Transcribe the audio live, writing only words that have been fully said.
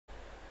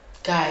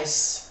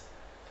Guys,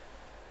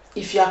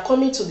 if you are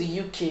coming to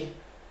the UK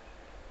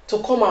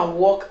to come and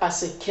work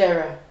as a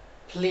carer,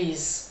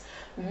 please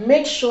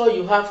make sure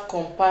you have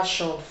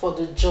compassion for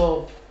the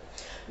job.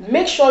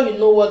 Make sure you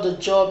know what the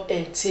job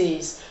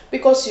entails,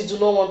 because you do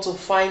not want to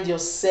find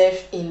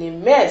yourself in a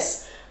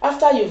mess.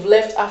 After you've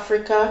left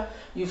Africa,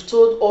 you've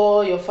told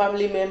all your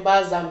family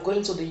members that I'm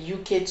going to the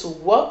UK to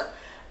work,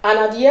 and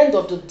at the end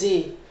of the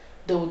day,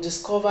 they will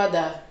discover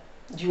that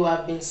you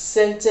have been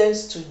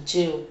sentenced to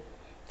jail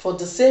for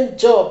the same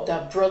job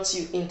that brought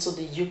you into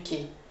the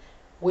UK.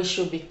 We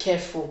should be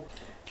careful.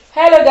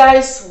 Hello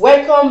guys,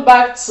 welcome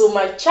back to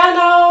my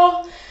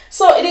channel.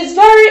 So it is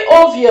very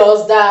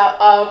obvious that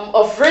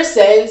of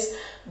recent,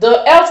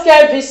 the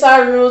healthcare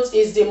visa route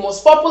is the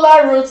most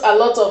popular route a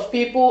lot of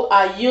people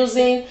are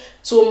using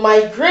to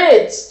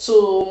migrate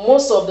to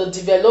most of the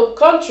developed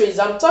countries.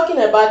 I'm talking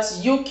about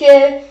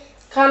UK,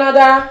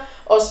 Canada,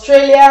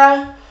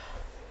 Australia,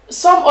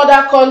 some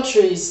other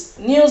countries,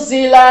 New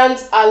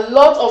Zealand. A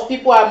lot of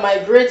people are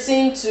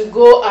migrating to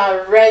go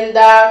and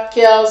render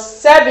care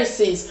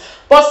services.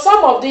 But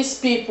some of these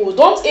people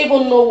don't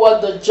even know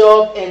what the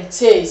job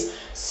entails.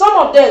 Some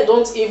of them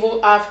don't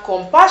even have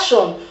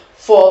compassion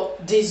for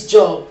this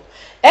job.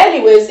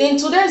 Anyways, in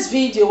today's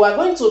video, we're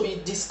going to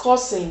be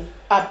discussing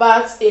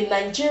about a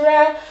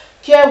Nigerian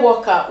care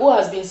worker who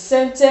has been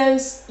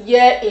sentenced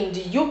here in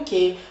the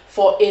UK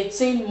for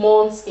 18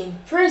 months in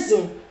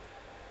prison.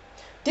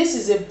 This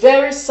is a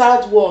very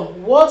sad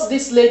one, what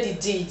this lady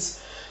did.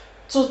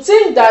 To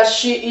think that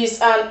she is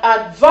an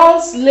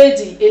advanced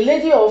lady, a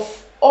lady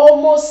of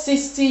almost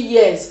 60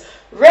 years,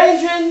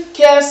 rendering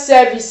care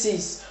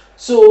services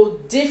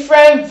to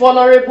different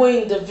vulnerable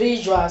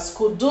individuals,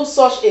 could do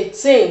such a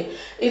thing.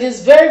 It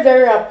is very,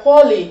 very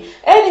appalling.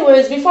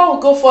 Anyways, before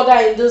we go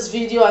further in this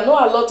video, I know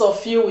a lot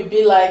of you will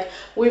be like,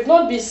 we've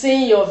not been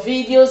seeing your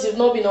videos, you've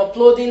not been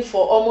uploading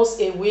for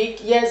almost a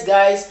week. Yes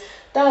guys,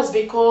 that's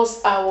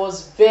because I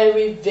was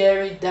very,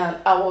 very down.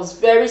 I was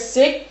very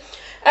sick.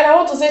 And I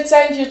want to say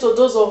thank you to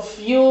those of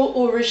you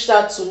who reached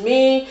out to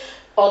me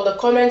on the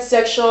comment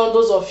section,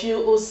 those of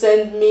you who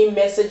send me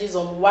messages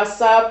on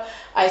WhatsApp.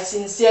 I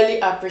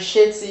sincerely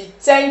appreciate it.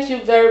 Thank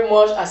you very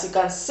much. As you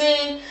can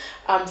see,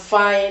 I'm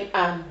fine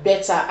and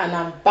better, and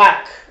I'm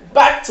back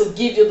to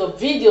give you the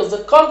videos,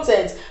 the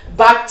content,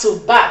 back to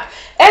back.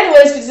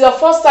 Anyways, if it's your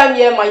first time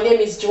here, my name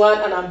is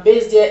Joanne and I'm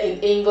based here in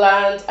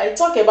England. I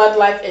talk about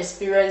life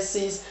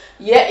experiences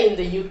here in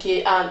the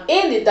UK and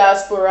in the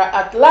diaspora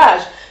at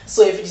large.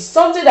 So if it is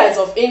something that is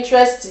of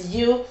interest to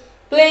you,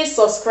 please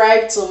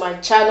subscribe to my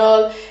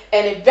channel,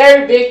 and a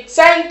very big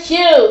thank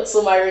you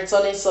to my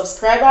returning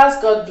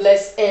subscribers. God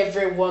bless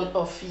every one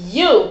of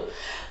you.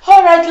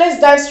 Alright,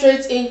 let's dive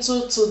straight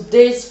into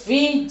today's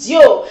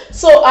video.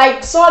 So I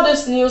saw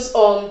this news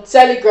on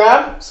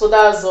Telegram, so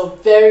that's a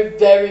very,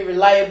 very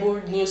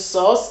reliable news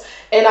source,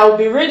 and I'll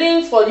be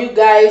reading for you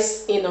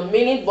guys in a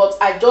minute, but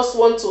I just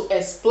want to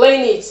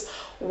explain it,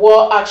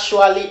 what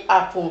actually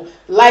happened.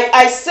 Like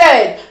I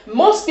said,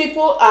 most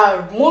people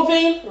are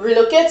moving,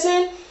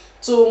 relocating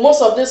to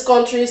most of these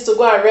countries to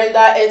go and render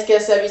healthcare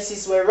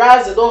services,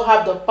 whereas they don't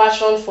have the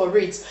passion for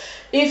it.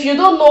 If you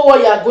don't know what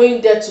you are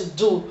going there to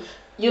do,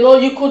 you know,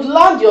 you could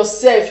land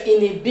yourself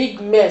in a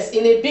big mess,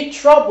 in a big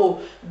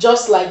trouble,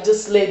 just like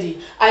this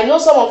lady. I know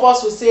some of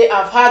us will say,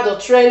 I've had the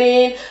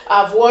training,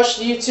 I've watched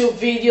YouTube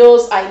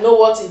videos, I know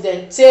what it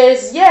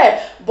entails.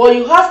 Yeah, but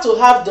you have to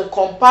have the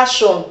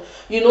compassion,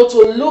 you know, to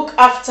look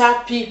after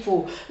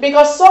people,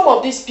 because some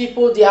of these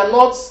people, they are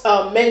not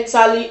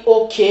mentally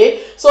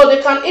okay, so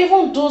they can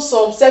even do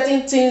some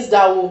certain things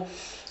that will,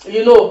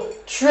 you know,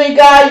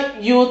 trigger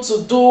you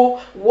to do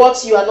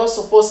what you are not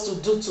supposed to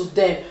do to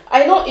them.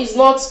 I know it's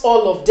not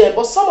all of them,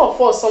 but some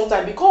of us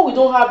sometimes, because we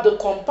don't have the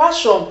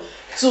compassion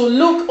to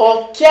look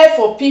or care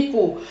for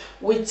people,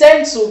 we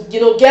tend to,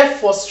 you know, get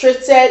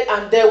frustrated,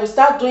 and then we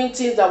start doing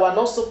things that we're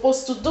not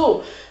supposed to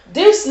do.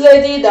 This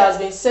lady that has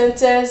been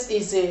sentenced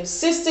is a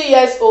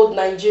 60-year-old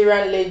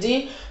Nigerian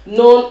lady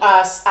known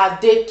as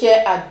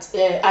Adeke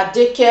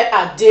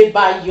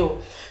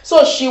Adebayo.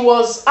 So she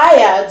was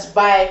hired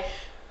by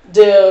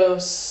the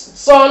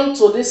son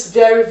to this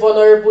very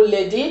vulnerable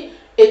lady,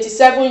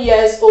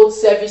 87-year-old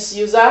service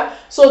user.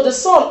 So the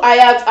son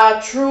hired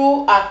her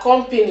through a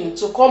company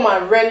to come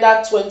and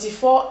render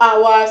 24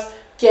 hours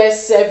care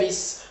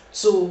service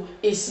to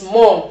his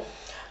mom.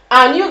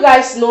 And you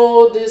guys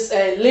know this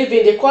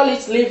living, they call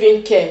it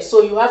living care.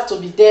 So you have to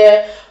be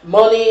there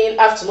morning,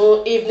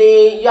 afternoon,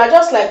 evening. You are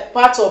just like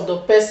part of the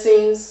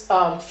person's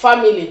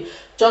family,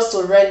 just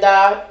to render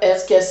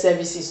healthcare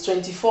services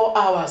 24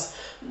 hours.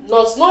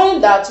 Not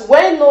knowing that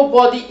when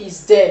nobody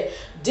is there,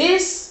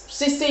 this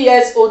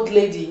 60-year-old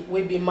lady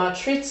will be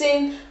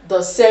maltreating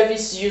the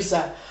service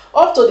user,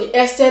 up to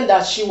the extent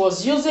that she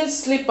was using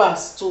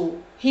slippers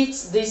to hit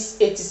this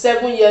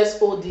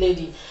 87-year-old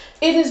lady.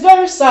 It is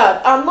very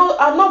sad. I'm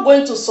not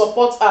going to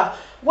support her,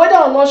 whether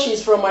or not she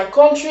is from my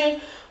country.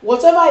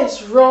 Whatever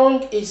is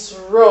wrong is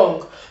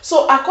wrong.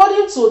 So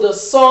according to the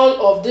son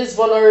of this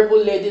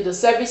vulnerable lady, the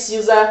service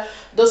user,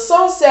 the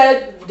son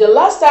said the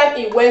last time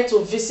he went to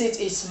visit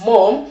his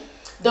mom,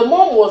 The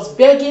mom was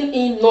begging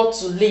him not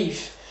to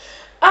leave.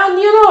 And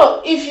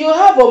if you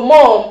have a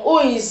mom who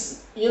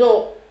is,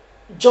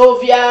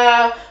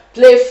 jovial,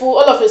 playful,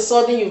 all of a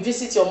sudden you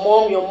visit your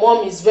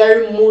mom is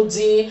very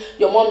moody,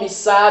 your mom is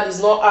sad,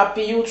 is not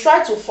happy, you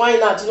try to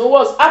find out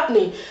what's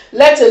happening,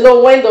 let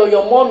alone when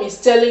your mom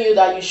is telling you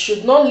that you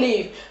should not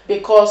leave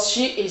because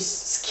she is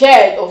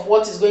scared of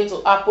what is going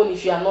to happen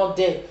if you are not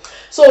there.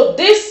 So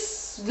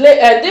this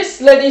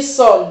lady's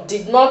son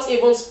did not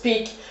even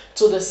speak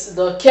to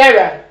the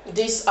carer,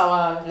 this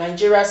our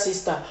Nigeria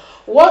sister.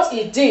 What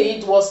he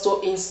did was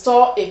to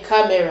install a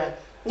camera.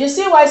 You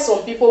see why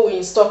some people will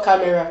install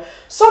camera.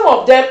 Some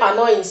of them are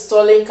not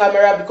installing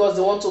camera because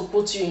they want to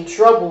put you in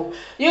trouble.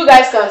 You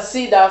guys can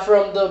see that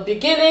from the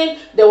beginning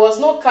there was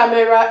no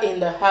camera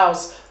in the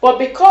house, but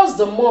because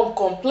the mom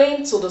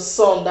complained to the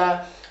son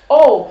that,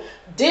 oh,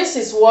 this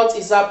is what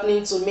is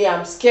happening to me,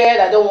 I'm scared,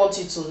 I don't want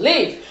you to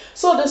leave.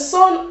 So the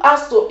son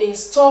has to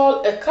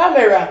install a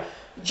camera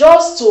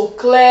just to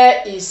clear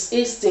his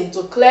instinct,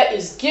 to clear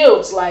his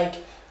guilt. Like,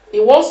 he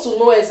wants to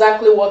know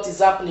exactly what is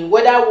happening,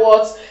 whether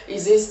what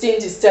his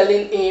instinct is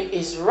telling him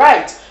is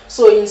right.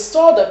 So he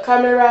installed the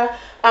camera,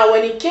 and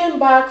when he came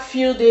back a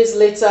few days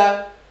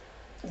later,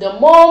 the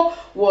mom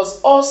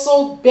was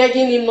also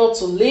begging him not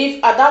to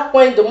leave. At that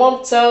point, the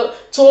mom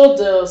told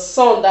the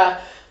son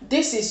that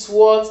this is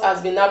what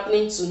has been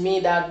happening to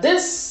me, that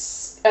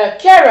this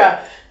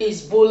carer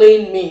is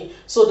bullying me.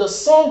 So the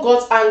son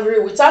got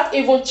angry. Without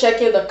even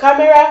checking the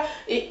camera,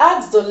 he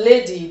asked the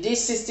lady,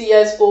 this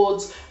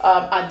 60-year-old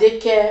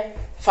Fadeke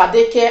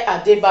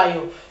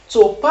Adebayo,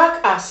 to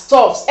pack her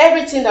stuffs,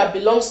 everything that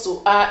belongs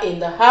to her in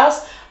the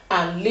house,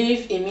 and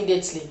leave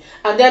immediately.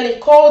 And then he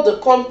called the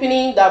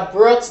company that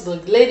brought the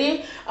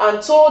lady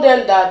and told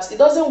them that he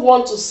doesn't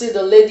want to see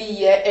the lady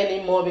here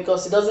anymore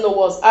because he doesn't know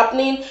what's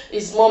happening.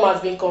 His mom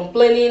has been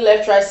complaining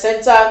left, right,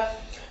 center.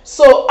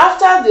 So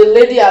after the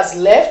lady has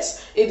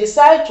left, he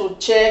decided to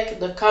check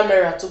the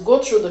camera, to go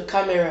through the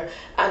camera,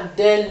 and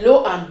then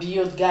lo and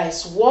behold,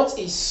 guys, what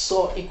he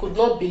saw, he could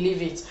not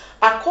believe it.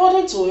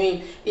 According to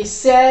him, he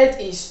said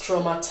he's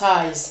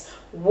traumatized.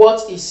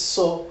 What he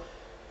saw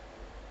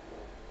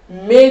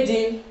made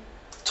him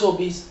to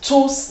be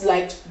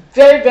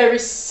very, very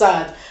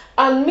sad.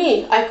 And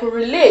me, I could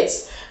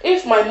relate.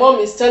 If my mom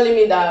is telling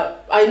me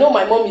that, I know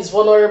my mom is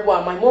vulnerable,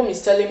 and my mom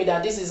is telling me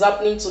that this is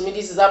happening to me,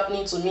 this is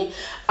happening to me,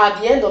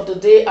 at the end of the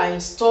day, I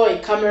install a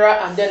camera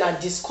and then I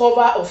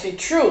discover of a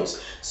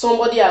truth.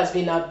 Somebody has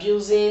been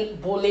abusing,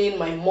 bullying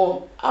my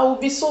mom. I will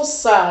be so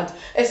sad,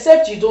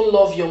 except you don't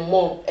love your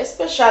mom,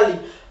 especially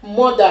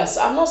mothers.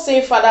 I'm not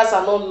saying fathers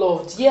are not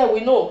loved. Yeah,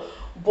 we know.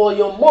 But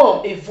your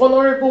mom, a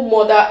vulnerable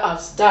mother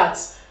as that,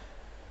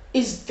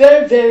 is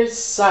very, very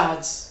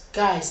sad.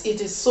 Guys,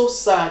 it is so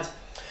sad.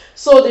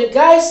 So the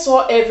guy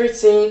saw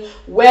everything,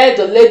 where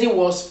the lady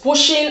was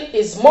pushing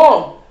his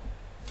mom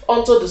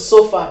onto the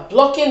sofa,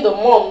 blocking the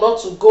mom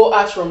not to go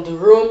out from the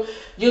room,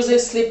 using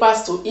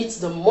slippers to hit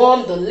the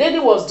mom. The lady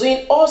was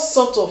doing all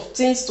sorts of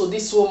things to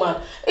this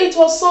woman. It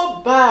was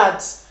so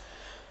bad.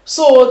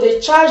 So they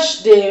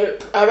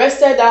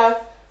arrested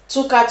her,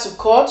 took her to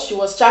court. She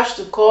was charged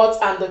to court,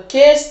 and the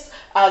case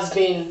has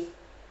been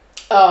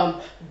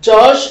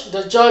judged.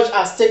 The judge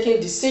has taken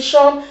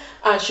decision,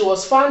 and she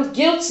was found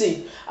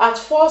guilty. At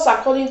first,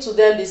 according to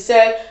them, they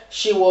said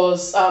she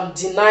was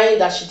denying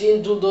that she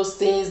didn't do those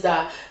things,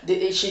 that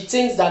she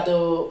thinks that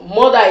the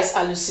mother is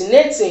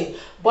hallucinating.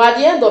 But at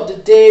the end of the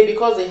day,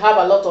 because they have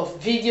a lot of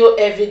video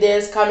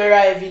evidence,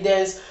 camera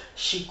evidence,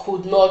 she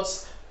could not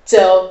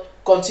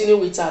continue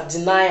with her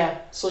denial.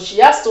 So she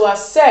has to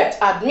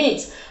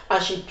admit,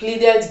 and she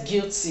pleaded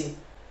guilty.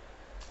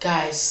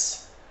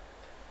 Guys,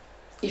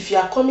 if you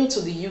are coming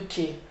to the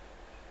UK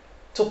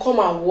to come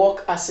and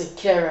work as a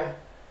carer,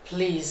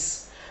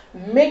 please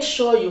make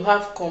sure you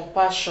have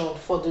compassion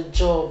for the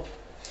job.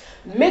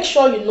 Make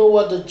sure you know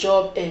what the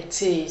job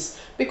entails,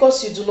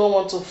 because you do not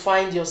want to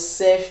find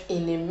yourself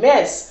in a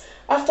mess.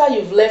 After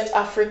you've left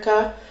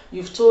Africa,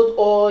 you've told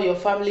all your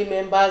family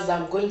members,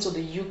 I'm going to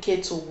the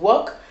UK to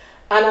work,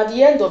 and at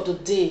the end of the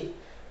day,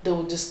 they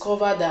will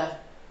discover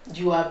that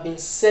you have been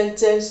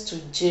sentenced to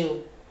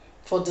jail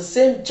for the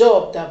same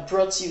job that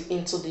brought you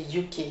into the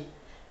UK.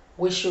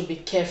 We should be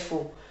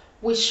careful.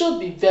 We should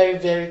be very,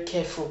 very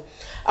careful.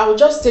 I will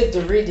just take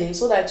the reading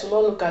so that it will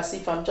not look as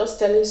if I'm just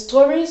telling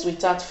stories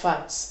without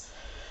facts.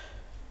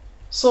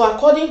 So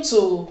according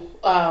to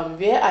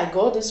where I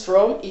got this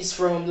from, is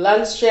from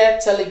Lancashire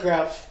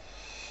Telegraph.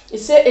 It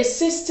said a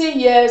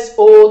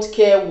 60-year-old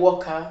care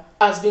worker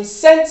has been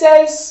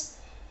sentenced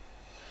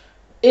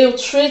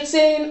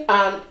ill-treating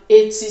an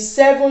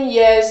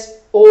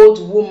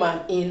 87-year-old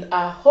woman in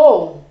her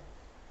home.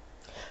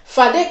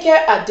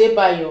 Fadeke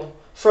Adebayo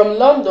from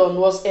London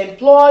was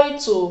employed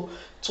to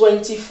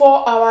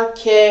 24-hour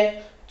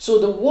care to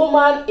the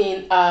woman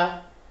in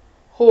her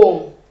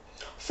home,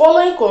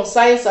 following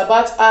concerns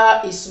about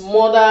how his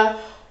mother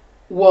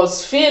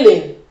was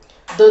feeling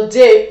that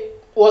day.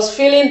 Her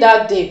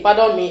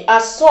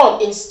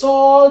son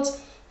installed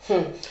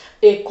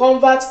a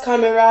covert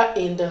camera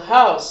in the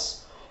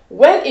house.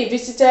 When he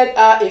visited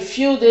her a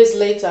few days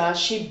later,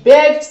 she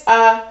begged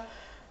her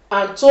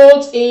and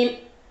told him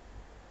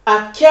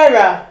her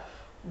carer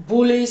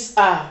bullies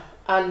her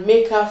and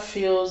make her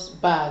feel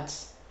bad.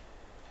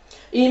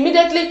 He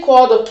immediately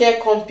called the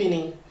care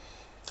company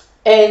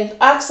and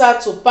asked her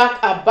to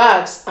pack her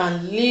bags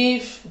and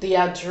leave the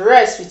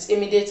address with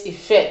immediate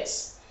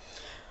effect.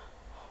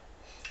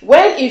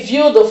 When he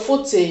viewed the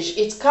footage,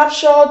 it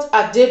captured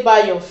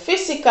Adebayo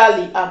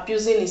physically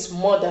abusing his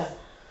mother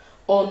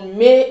on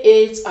May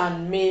 8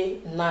 and May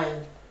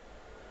 9.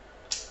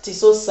 It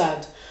is so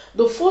sad.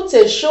 The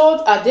footage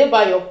showed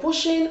Adebayo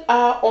pushing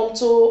her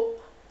onto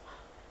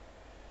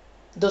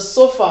the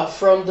sofa,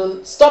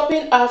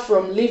 stopping her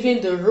from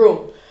leaving the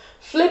room,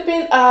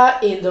 flipping her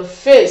in the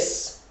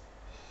face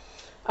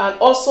and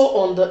also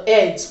on the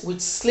head with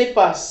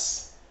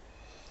slippers.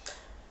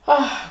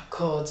 Ah,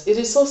 God, it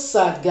is so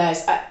sad,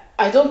 guys.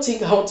 I don't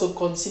think I want to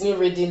continue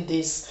reading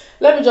this.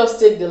 Let me just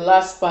take the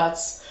last part.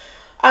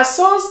 Her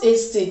son's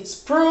instincts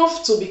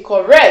proved to be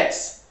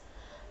correct,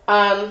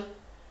 and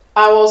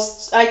I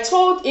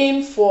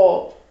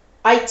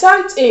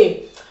thanked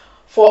him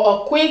for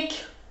a quick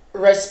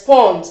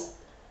response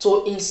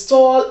to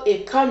install a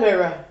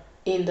camera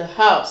in the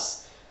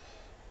house.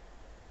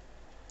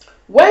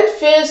 When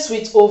faced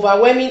with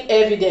overwhelming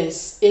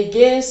evidence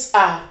against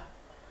her,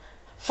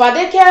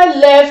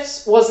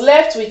 Fadeke was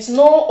left with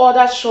no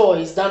other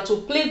choice than to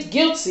plead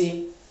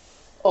guilty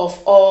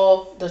of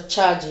all the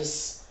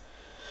charges.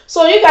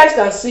 So you guys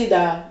can see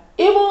that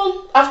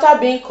even after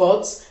being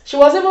caught, she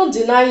was even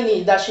denying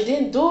it, that she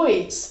didn't do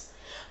it.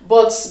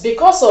 But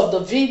because of the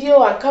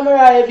video and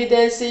camera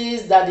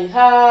evidences that they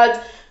had,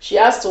 she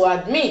has to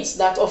admit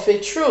that of a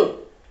truth,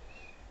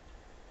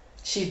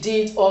 she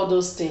did all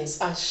those things,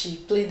 and she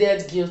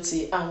pleaded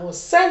guilty and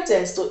was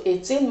sentenced to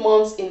 18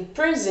 months in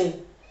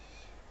prison.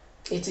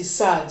 It is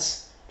sad.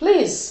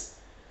 Please,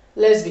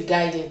 let's be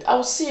guided. I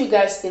will see you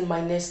guys in my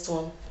next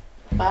one.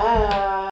 Bye.